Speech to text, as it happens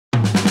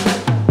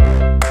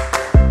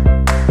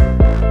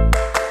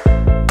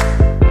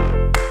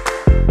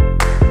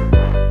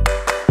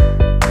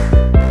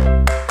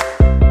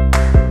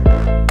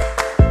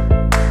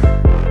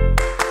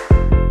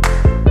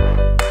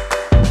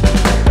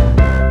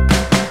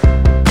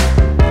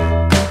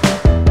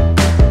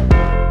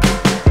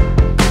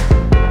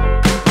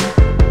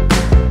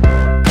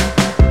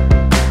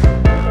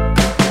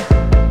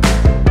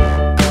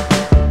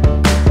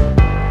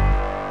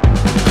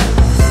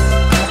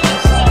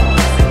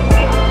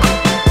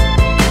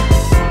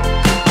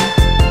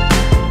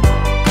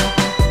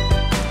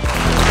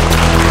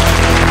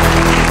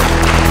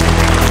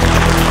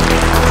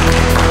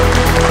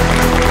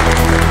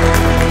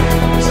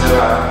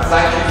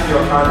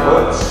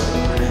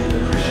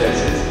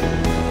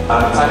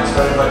And thanks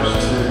very much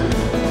to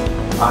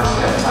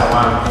Learning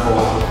Taiwan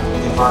for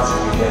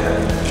inviting me here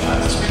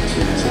to speak to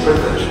you. It's a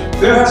privilege.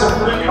 Who has a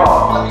blue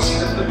card? Let me see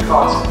the blue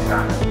cards if you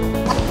can.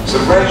 So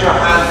raise your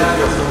hand if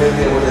you're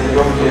familiar with a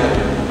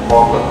Jungian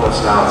model of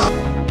personality.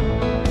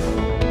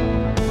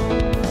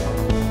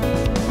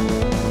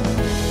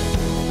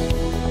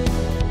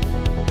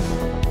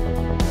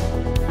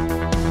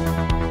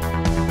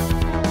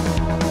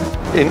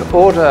 In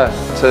order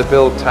to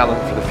build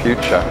talent for the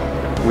future,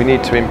 we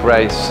need to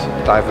embrace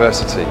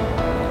diversity.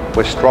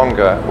 We're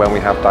stronger when we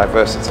have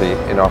diversity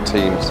in our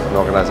teams and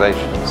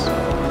organizations.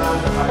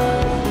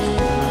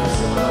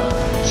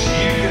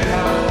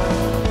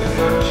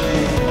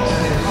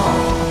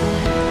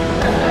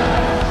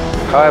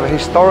 However,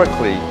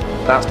 historically,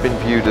 that's been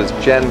viewed as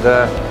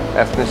gender,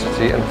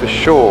 ethnicity, and for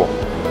sure,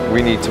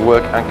 we need to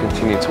work and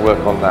continue to work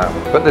on that.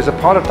 But there's a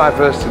part of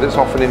diversity that's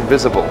often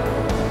invisible.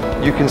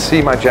 You can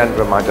see my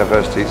gender and my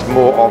diversity, it's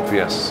more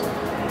obvious.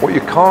 What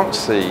you can't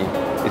see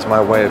is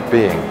my way of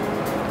being,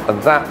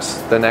 and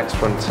that's the next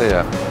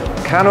frontier.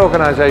 Can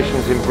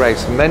organizations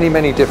embrace many,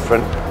 many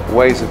different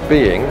ways of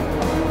being,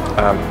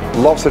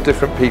 lots of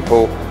different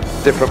people,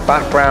 different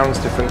backgrounds,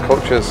 different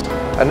cultures,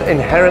 and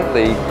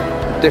inherently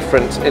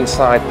different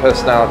inside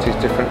personalities,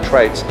 different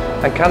traits,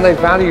 and can they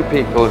value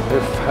people who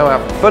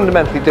have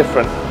fundamentally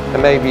different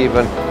and maybe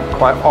even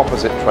quite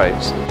opposite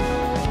traits?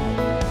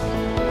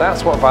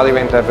 That's what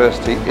valuing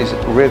diversity is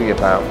really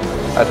about.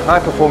 And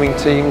high-performing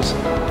teams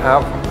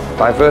have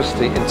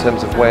diversity in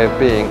terms of way of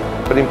being,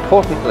 but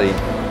importantly,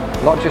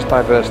 not just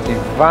diversity,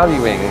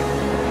 valuing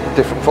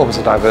different forms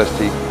of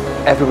diversity.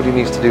 Everybody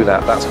needs to do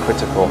that, that's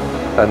critical,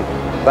 and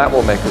that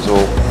will make us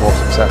all more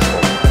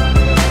successful.